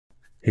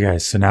Hey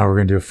guys, so now we're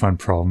going to do a fun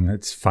problem.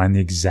 It's find the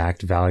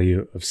exact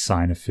value of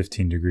sine of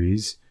 15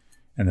 degrees.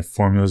 And the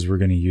formulas we're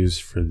going to use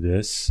for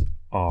this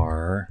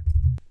are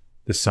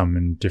the sum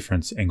and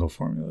difference angle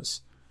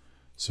formulas.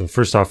 So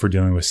first off, we're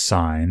dealing with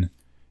sine,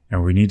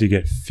 and we need to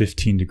get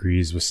 15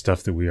 degrees with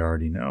stuff that we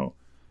already know.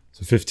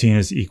 So 15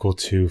 is equal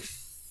to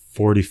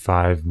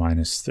 45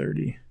 minus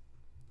 30.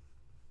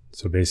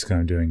 So basically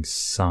I'm doing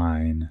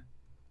sine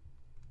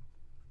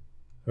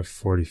of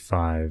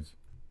 45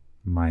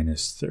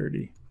 minus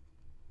 30.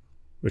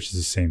 Which is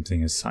the same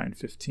thing as sine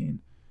 15.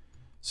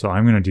 So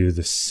I'm going to do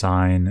the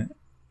sine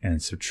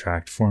and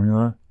subtract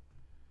formula,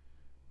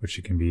 which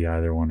it can be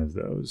either one of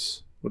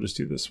those. We'll just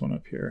do this one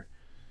up here.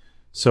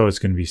 So it's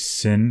going to be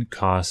sin,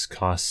 cos,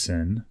 cos,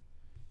 sin,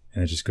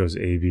 and it just goes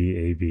AB,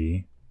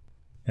 AB.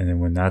 And then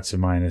when that's a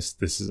minus,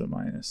 this is a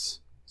minus.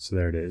 So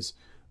there it is.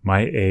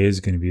 My A is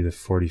going to be the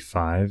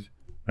 45.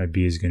 My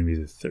B is going to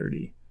be the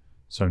 30.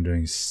 So I'm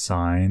doing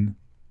sine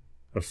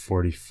of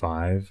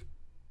 45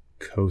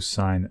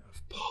 cosine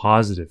of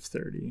positive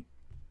 30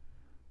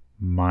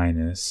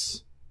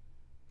 minus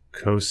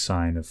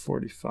cosine of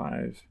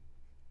 45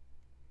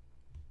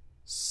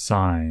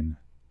 sine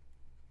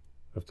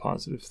of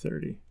positive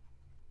 30.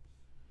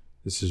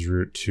 This is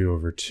root 2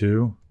 over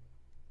 2.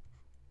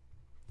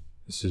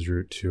 This is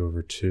root 2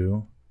 over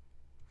 2.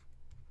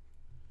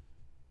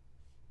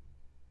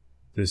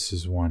 This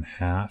is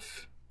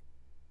 1/2.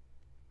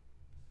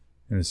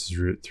 And this is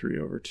root 3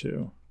 over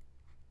 2.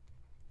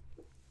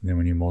 And then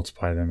when you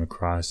multiply them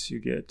across, you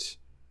get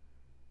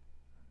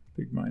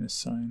big minus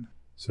sign.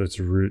 So it's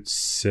root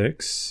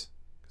 6,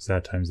 because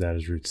that times that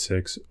is root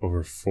 6,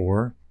 over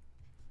 4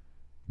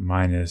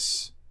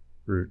 minus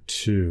root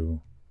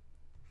 2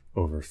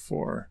 over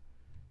 4.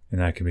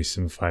 And that can be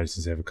simplified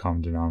since they have a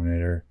common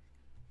denominator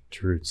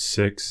to root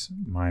 6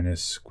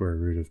 minus square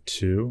root of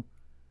 2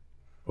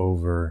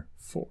 over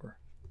 4.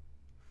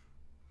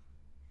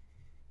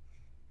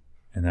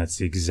 And that's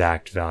the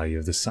exact value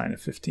of the sine of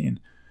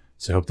 15.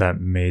 So I hope that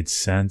made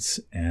sense,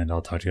 and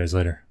I'll talk to you guys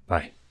later.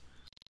 Bye.